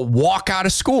school to walk out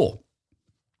of school.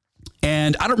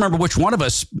 And I don't remember which one of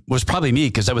us, was probably me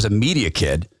because I was a media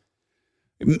kid,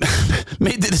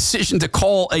 made the decision to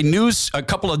call a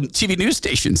couple of TV news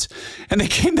stations. And they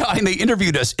came by and they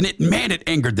interviewed us. And it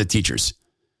angered the teachers.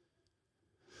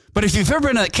 But if you've ever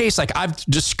been in that case, like I've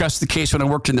discussed the case when I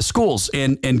worked in the schools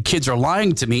and kids are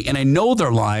lying to me and I know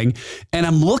they're lying and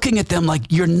I'm looking at them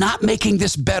like, you're not making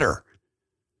this better.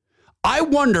 I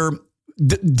wonder,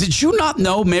 did you not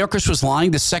know Mayorkas was lying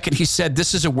the second he said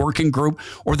this is a working group,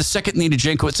 or the second Nina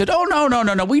Jankowicz said, oh,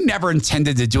 no, we never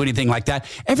intended to do anything like that.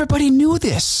 Everybody knew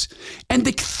this. And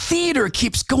the theater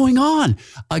keeps going on.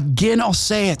 Again, I'll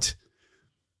say it.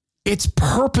 It's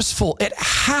purposeful. It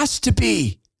has to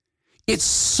be. It's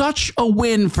such a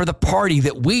win for the party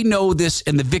that we know this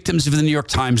and the victims of the New York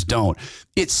Times don't.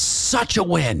 It's such a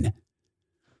win.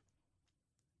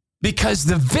 Because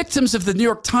the victims of the New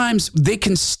York Times, they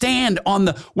can stand on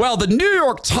the New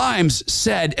York Times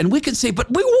said, and we can say, but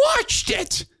we watched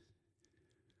it.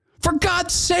 For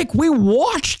God's sake, we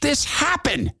watched this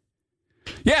happen.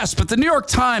 Yes, but the New York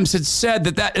Times had said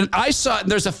that, and I saw it,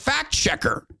 and there's a fact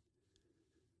checker.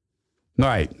 All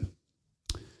right.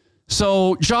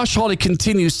 So Josh Hawley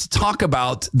continues to talk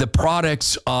about the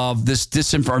products of this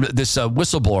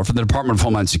whistleblower from the Department of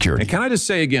Homeland Security. And can I just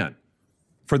say again,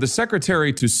 for the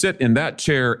secretary to sit in that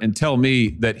chair and tell me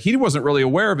that he wasn't really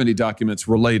aware of any documents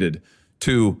related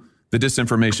to the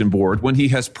Disinformation Board when he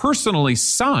has personally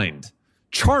signed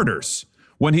charters,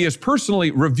 when he has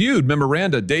personally reviewed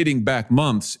memoranda dating back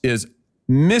months, is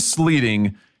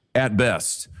misleading at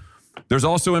best. There's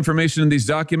also information in these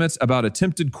documents about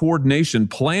attempted coordination,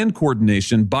 planned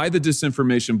coordination by the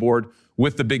Disinformation Board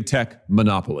with the big tech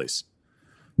monopolies.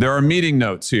 There are meeting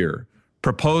notes here.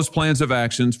 Proposed plans of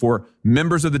actions for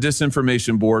members of the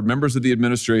Disinformation Board, members of the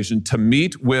administration, to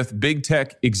meet with big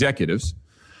tech executives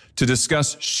to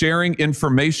discuss sharing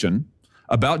information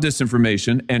about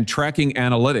disinformation and tracking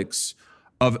analytics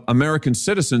of American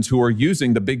citizens who are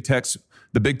using the big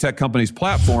tech companies'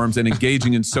 platforms and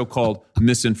engaging in so-called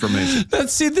misinformation.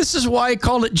 See, this is why I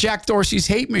called it Jack Dorsey's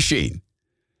hate machine.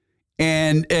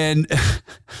 And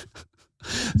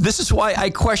this is why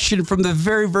I questioned from the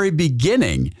very, very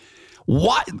beginning.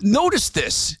 Why? Notice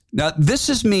this. Now, this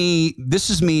is me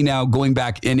now going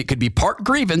back, and it could be part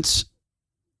grievance.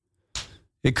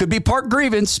 It could be part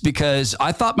grievance because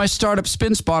I thought my startup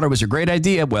Spin Spotter was a great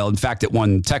idea. Well, in fact, it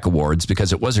won tech awards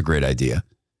because it was a great idea.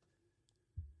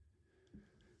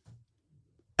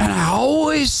 And I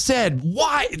always said,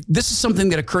 why? This is something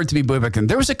that occurred to me way back then.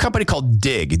 There was a company called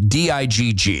Digg,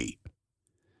 D-I-G-G.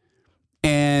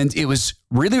 And it was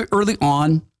really early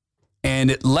on.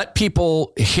 And it let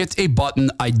people hit a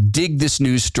button. I dig this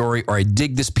news story, or I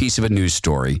dig this piece of a news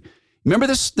story. Remember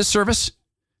this service,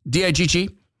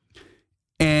 DIGG?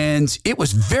 And it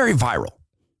was very viral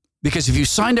because if you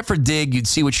signed up for Digg, you'd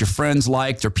see what your friends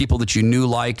liked or people that you knew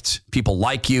liked, people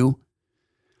like you.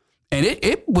 And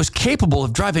it was capable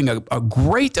of driving a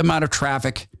great amount of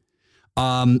traffic.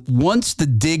 Once the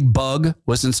Digg bug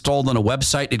was installed on a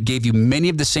website, it gave you many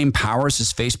of the same powers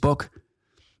as Facebook.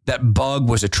 That bug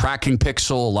was a tracking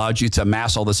pixel, allowed you to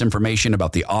amass all this information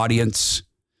about the audience.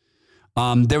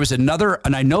 There was another,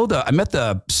 and I met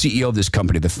the CEO of this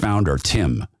company, the founder,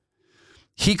 Tim.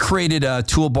 He created a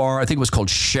toolbar, I think it was called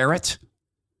Share It.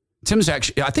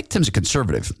 I think Tim's a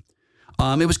conservative.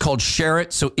 It was called Share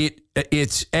It, so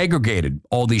it's aggregated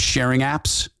all these sharing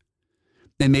apps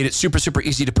and made it super, super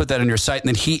easy to put that on your site. And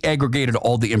then he aggregated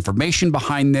all the information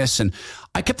behind this. And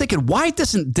I kept thinking, why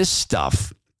doesn't this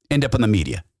stuff end up in the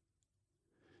media?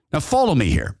 Now, follow me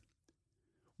here.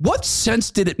 What sense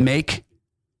did it make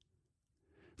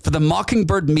for the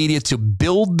Mockingbird media to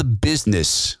build the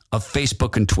business of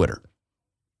Facebook and Twitter?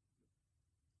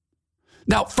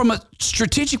 Now, from a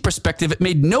strategic perspective, it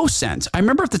made no sense. I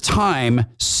remember at the time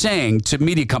saying to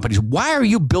media companies, why are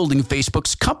you building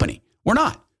Facebook's company? We're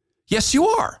not. Yes, you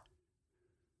are.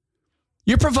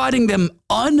 You're providing them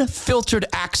unfiltered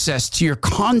access to your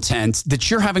content that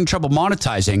you're having trouble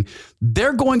monetizing.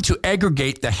 They're going to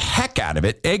aggregate the heck out of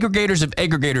it. Aggregators of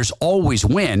aggregators always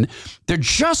win.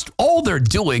 All they're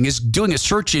doing is doing a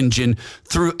search engine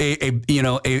through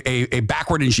a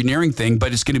backward engineering thing,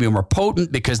 but it's going to be more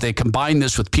potent because they combine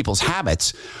this with people's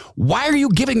habits. Why are you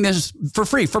giving this for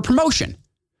free, for promotion?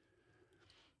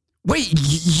 Wait,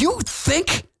 you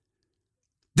think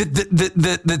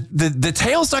the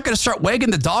tail's not going to start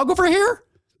wagging the dog over here?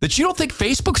 That you don't think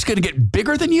Facebook's going to get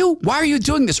bigger than you? Why are you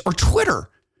doing this? Or Twitter?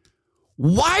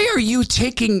 Why are you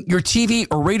taking your TV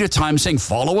or radio time saying,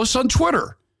 follow us on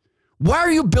Twitter? Why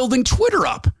are you building Twitter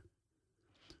up?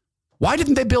 Why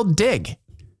didn't they build Dig?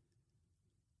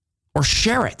 Or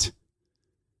share it?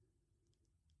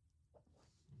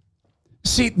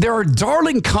 See, there are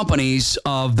darling companies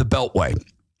of the Beltway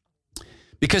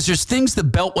because there's things the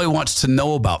Beltway wants to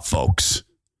know about, folks.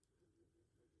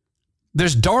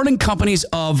 There's darling companies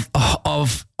of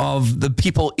the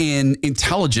people in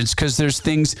intelligence because there's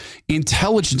things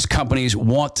intelligence companies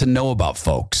want to know about,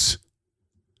 folks.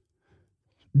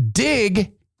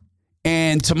 Dig,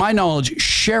 and to my knowledge,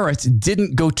 Share It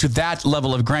didn't go to that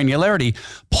level of granularity.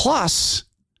 Plus,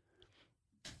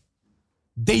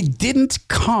 they didn't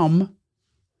come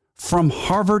from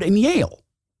Harvard and Yale.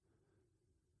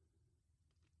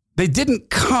 They didn't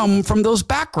come from those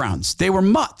backgrounds. They were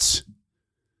mutts.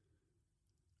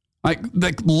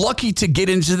 Like lucky to get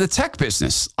into the tech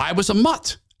business. I was a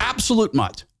mutt, absolute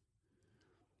mutt.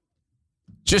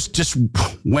 Just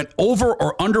went over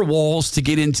or under walls to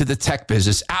get into the tech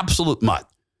business. Absolute mutt.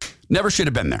 Never should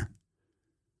have been there.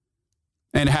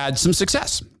 And had some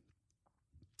success.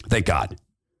 Thank God.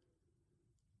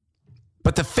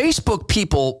 But the Facebook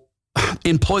people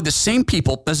employ the same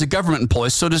people as the government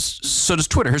employs. So does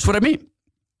Twitter. Here's what I mean.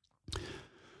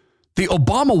 The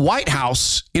Obama White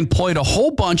House employed a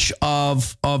whole bunch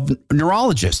of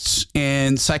neurologists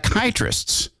and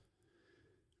psychiatrists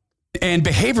and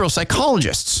behavioral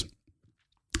psychologists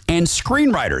and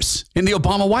screenwriters in the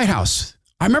Obama White House.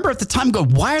 I remember at the time going,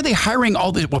 why are they hiring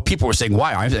all these? Well, people were saying,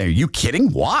 why? I was like, are you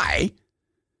kidding? Why?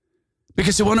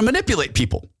 Because they want to manipulate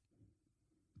people.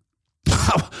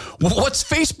 What's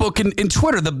Facebook and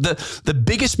Twitter? The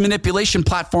biggest manipulation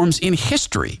platforms in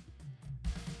history.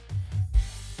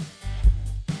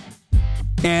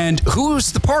 And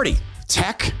who's the party?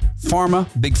 Tech, pharma,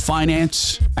 big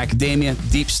finance, academia,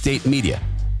 deep state media.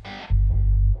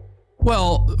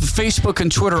 Well, Facebook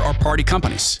and Twitter are party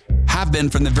companies. Have been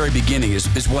from the very beginning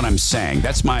is what I'm saying.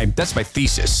 That's my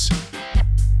thesis.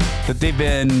 That they've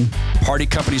been party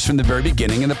companies from the very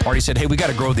beginning, and the party said, hey, we got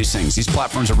to grow these things. These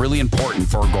platforms are really important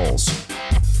for our goals.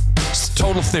 It's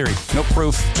total theory. No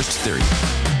proof, just theory.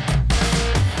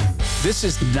 This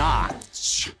is not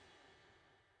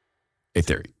a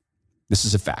theory. This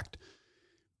is a fact.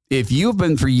 If you have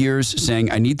been for years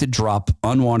saying, I need to drop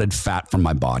unwanted fat from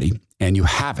my body, and you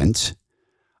haven't,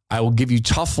 I will give you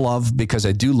tough love because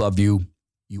I do love you.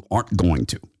 You aren't going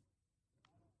to.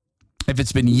 If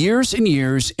it's been years and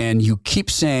years and you keep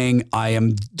saying,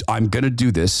 I'm going to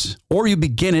do this, or you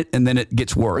begin it and then it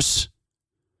gets worse,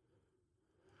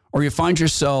 or you find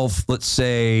yourself, let's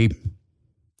say,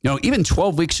 even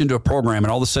 12 weeks into a program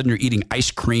and all of a sudden you're eating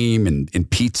ice cream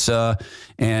and pizza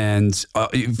and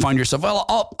you find yourself,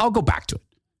 well, I'll go back to it.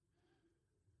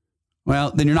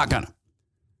 Well, then you're not going to.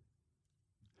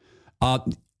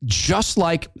 Just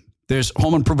like there's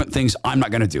home improvement things I'm not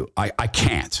going to do. I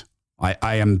can't.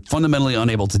 I am fundamentally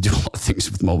unable to do a lot of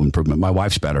things with home improvement. My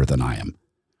wife's better than I am.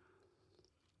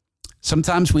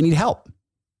 Sometimes we need help.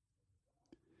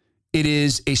 It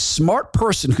is a smart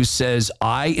person who says,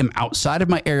 I am outside of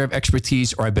my area of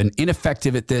expertise or I've been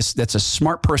ineffective at this. That's a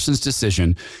smart person's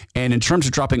decision. And in terms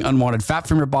of dropping unwanted fat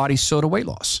from your body, so do weight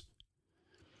loss.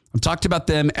 I've talked about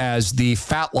them as the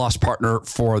fat loss partner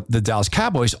for the Dallas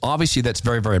Cowboys. Obviously, that's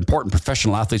very, very important.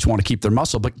 Professional athletes want to keep their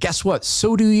muscle. But guess what?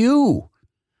 So do you.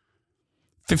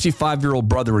 55-year-old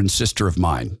brother and sister of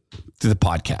mine through the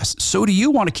podcast. So do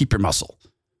you want to keep your muscle?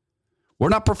 We're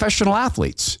not professional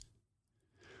athletes.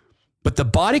 But the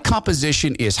body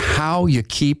composition is how you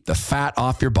keep the fat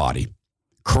off your body.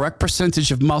 Correct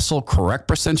percentage of muscle, correct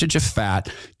percentage of fat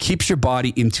keeps your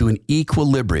body into an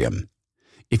equilibrium.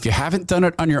 If you haven't done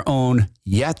it on your own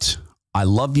yet, I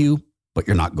love you, but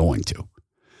you're not going to.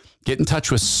 Get in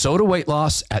touch with Soda Weight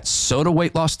Loss at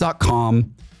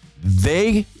sodaweightloss.com.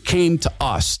 They came to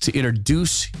us to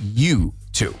introduce you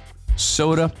to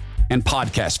Soda and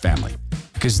Podcast Family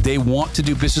because they want to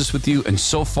do business with you. And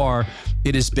so far,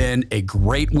 it has been a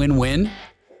great win-win.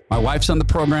 My wife's on the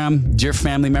program, dear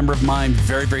family member of mine,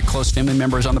 very, very close family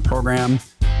members on the program,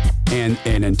 and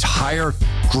an entire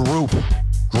group,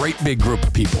 great big group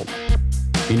of people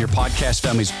in your podcast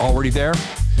family is already there.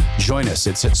 Join us.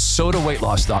 It's at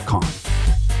sodaweightloss.com.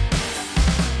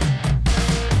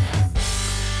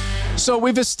 So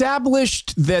we've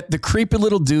established that the creepy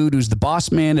little dude who's the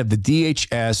boss man of the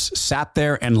DHS sat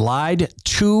there and lied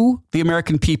to the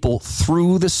American people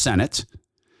through the Senate,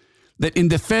 that in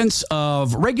defense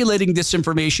of regulating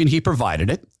disinformation, he provided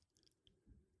it.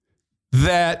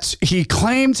 that he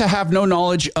claimed to have no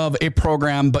knowledge of a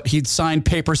program, but he'd signed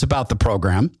papers about the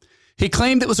program. He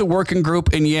claimed it was a working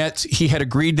group, and yet he had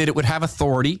agreed that it would have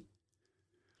authority.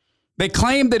 They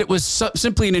claimed that it was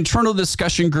simply an internal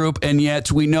discussion group, and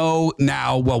yet we know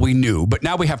now, well, we knew, but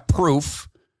now we have proof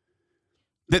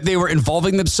that they were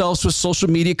involving themselves with social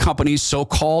media companies,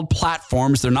 so-called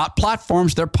platforms. They're not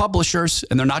platforms, they're publishers,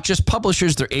 and they're not just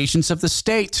publishers, they're agents of the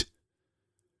state.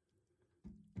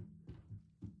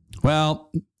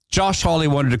 Well, Josh Hawley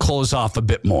wanted to close off a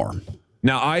bit more.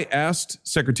 Now, I asked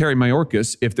Secretary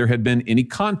Mayorkas if there had been any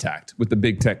contact with the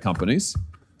big tech companies.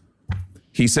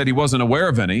 He said he wasn't aware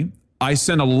of any. I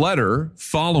sent a letter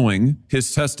following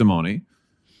his testimony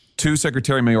to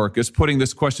Secretary Mayorkas, putting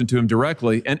this question to him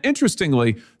directly. And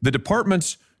interestingly, the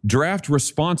department's draft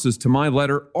responses to my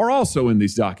letter are also in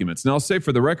these documents. Now, I'll say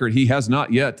for the record,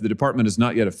 the department has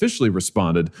not yet officially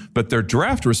responded, but their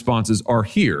draft responses are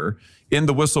here in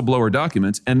the whistleblower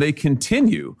documents, and they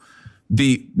continue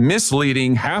the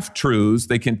misleading half-truths.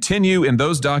 They continue in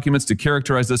those documents to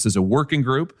characterize this as a working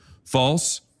group.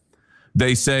 False.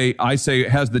 I say,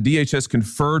 has the DHS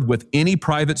conferred with any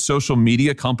private social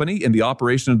media company in the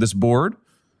operation of this board?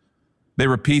 They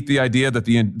repeat the idea that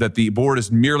the board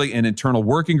is merely an internal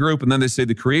working group, and then they say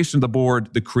the creation of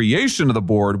the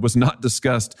board was not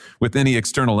discussed with any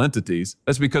external entities.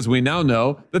 That's because we now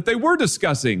know that they were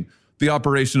discussing the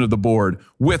operation of the board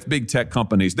with big tech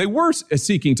companies. They were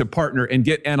seeking to partner and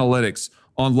get analytics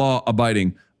on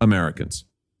law-abiding Americans.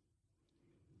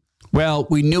 Well,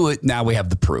 we knew it. Now we have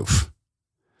the proof.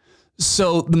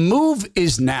 So the move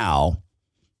is now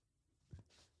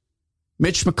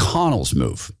Mitch McConnell's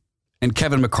move and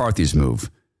Kevin McCarthy's move.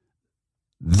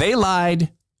 They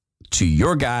lied to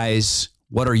your guys.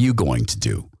 What are you going to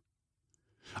do?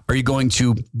 Are you going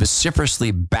to vociferously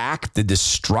back the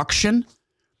destruction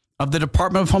of the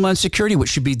Department of Homeland Security, which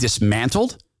should be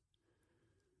dismantled?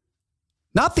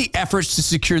 Not the efforts to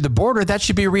secure the border. That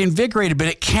should be reinvigorated, but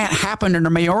it can't happen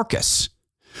under Mayorkas.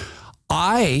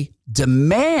 I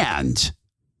demand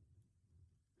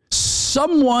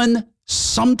someone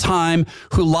sometime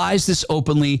who lies this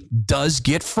openly does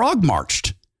get frog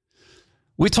marched.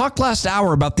 We talked last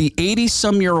hour about the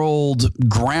 80-some-year-old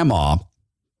grandma,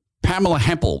 Pamela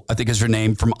Hempel, I think is her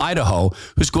name, from Idaho,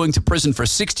 who's going to prison for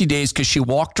 60 days because she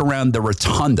walked around the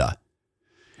rotunda.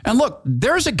 And look,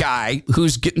 there's a guy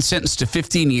who's getting sentenced to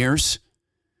 15 years.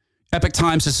 Epic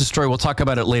Times has a story. We'll talk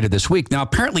about it later this week. Now,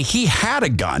 apparently he had a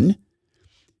gun.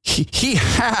 He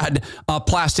had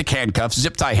plastic handcuffs,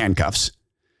 zip tie handcuffs.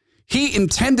 He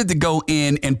intended to go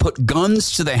in and put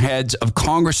guns to the heads of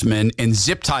congressmen and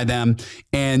zip tie them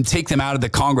and take them out of the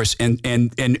Congress and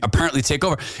apparently take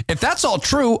over. If that's all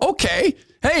true, okay.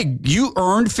 Hey, you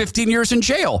earned 15 years in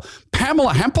jail.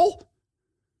 Pamela Hempel,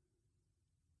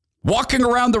 walking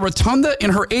around the rotunda in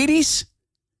her 80s.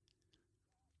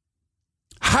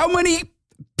 How many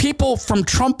people from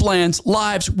Trump land's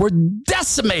lives were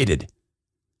decimated?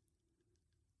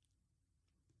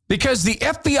 Because the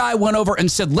FBI went over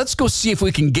and said, let's go see if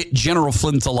we can get General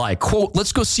Flynn to lie. Quote,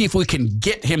 let's go see if we can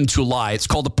get him to lie. It's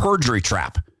called a perjury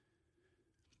trap.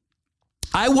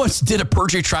 I once did a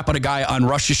perjury trap on a guy on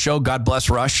Rush's show. God bless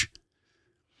Rush.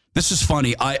 This is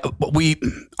funny. I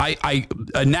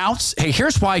announced, hey,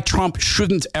 here's why Trump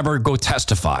shouldn't ever go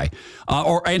testify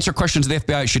or answer questions to the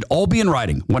FBI. It should all be in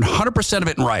writing, 100% of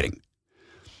it in writing,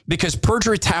 because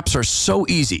perjury taps are so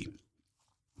easy.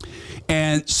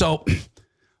 And so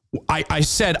I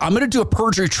said, I'm going to do a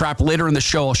perjury trap later in the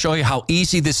show. I'll show you how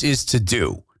easy this is to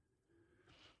do.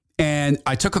 And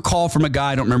I took a call from a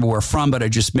guy. I don't remember where from, but I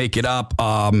just make it up.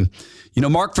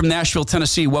 Mark from Nashville,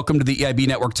 Tennessee. Welcome to the EIB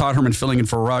Network. Todd Herman filling in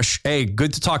for Rush. Hey,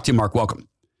 good to talk to you, Mark. Welcome.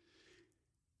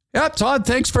 Yeah, Todd,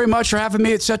 thanks very much for having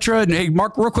me, etc. And hey,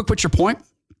 Mark, real quick, what's your point?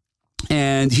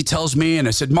 And he tells me, and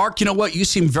I said, Mark, you know what? You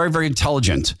seem very, very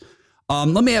intelligent.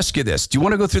 Let me ask you this. Do you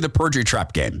want to go through the perjury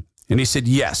trap game? And he said,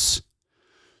 yes.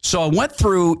 So I went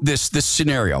through this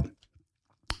scenario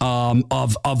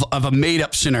of a made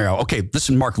up scenario. Okay,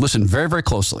 listen, Mark, listen very, very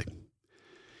closely.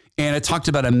 And I talked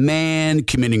about a man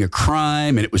committing a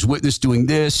crime, and it was witness doing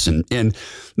this. And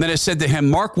then I said to him,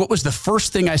 Mark, what was the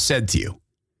first thing I said to you?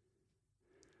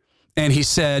 And he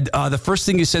said, the first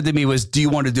thing you said to me was, do you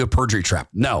want to do a perjury trap?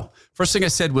 No. First thing I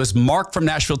said was, Mark from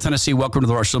Nashville, Tennessee, welcome to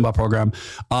the Rush Limbaugh program.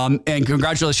 And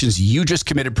congratulations, you just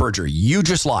committed perjury. You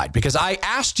just lied. Because I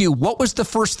asked you, what was the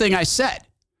first thing I said?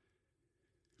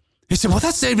 He said, well,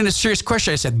 that's not even a serious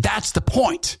question. I said, that's the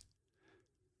point.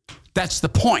 That's the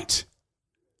point.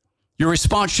 Your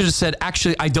response should have said,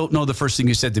 actually, I don't know the first thing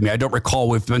you said to me. I don't recall.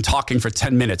 We've been talking for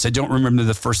 10 minutes. I don't remember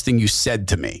the first thing you said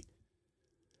to me.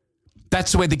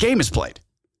 That's the way the game is played.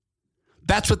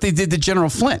 That's what they did to General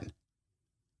Flynn.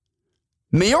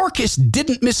 Mayorkas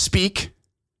didn't misspeak.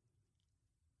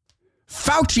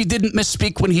 Fauci didn't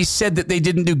misspeak when he said that they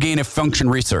didn't do gain-of-function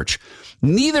research.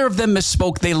 Neither of them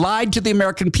misspoke. They lied to the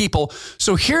American people.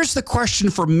 So here's the question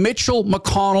for Mitchell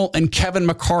McConnell and Kevin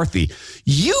McCarthy.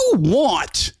 You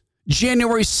want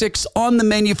January 6th on the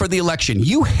menu for the election.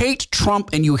 You hate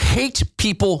Trump and you hate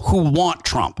people who want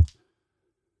Trump.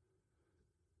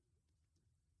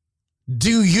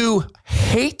 Do you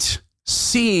hate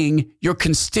seeing your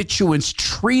constituents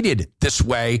treated this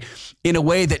way, in a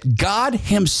way that God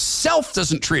himself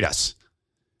doesn't treat us?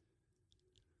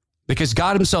 Because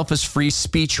God himself is free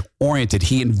speech oriented.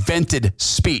 He invented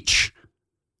speech.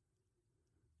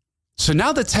 So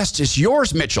now the test is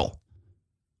yours, Mitchell.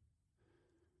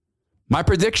 My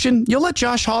prediction, you'll let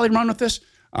Josh Hawley run with this?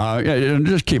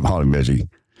 Just keep Hawley busy.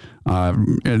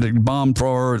 Bomb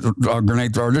thrower,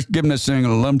 grenade thrower, just give him this thing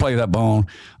and let him play that ball.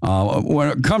 When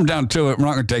it comes down to it, we're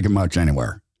not going to take it much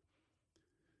anywhere.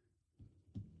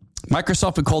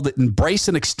 Microsoft would call it embrace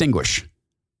and extinguish.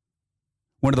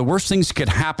 One of the worst things that could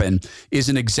happen is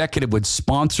an executive would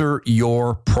sponsor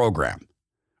your program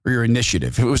or your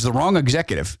initiative. If it was the wrong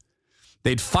executive,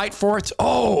 they'd fight for it.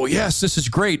 Oh, yes, this is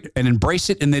great. And embrace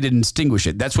it, and they didn't extinguish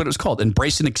it. That's what it was called,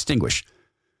 embrace and extinguish.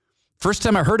 First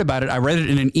time I heard about it, I read it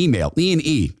in an email,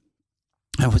 E&E.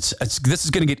 This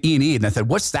is going to get E&E. And I said,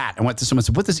 what's that? I went to someone and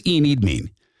said, what does E&E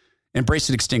mean? Embrace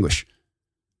and extinguish.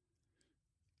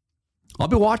 I'll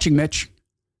be watching, Mitch.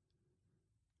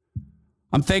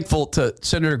 I'm thankful to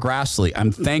Senator Grassley.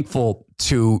 I'm thankful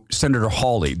to Senator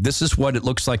Hawley. This is what it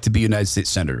looks like to be a United States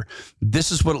Senator.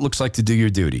 This is what it looks like to do your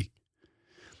duty.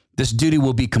 This duty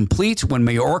will be complete when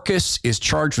Mayorkas is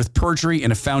charged with perjury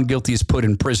and if found guilty is put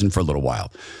in prison for a little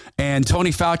while. And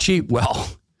Tony Fauci, well,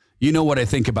 you know what I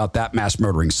think about that mass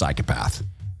murdering psychopath.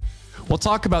 We'll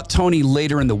talk about Tony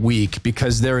later in the week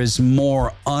because there is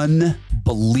more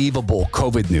unbelievable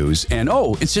COVID news. And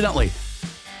incidentally,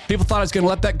 people thought I was going to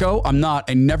let that go. I'm not.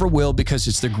 I never will because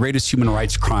it's the greatest human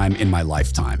rights crime in my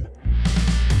lifetime.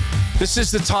 This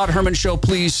is the Todd Herman Show.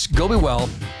 Please go be well.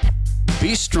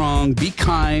 Be strong, be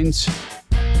kind,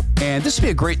 and this would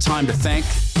be a great time to thank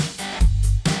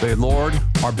the Lord,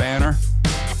 our banner,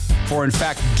 for in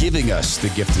fact giving us the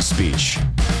gift of speech.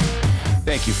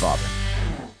 Thank you, Father.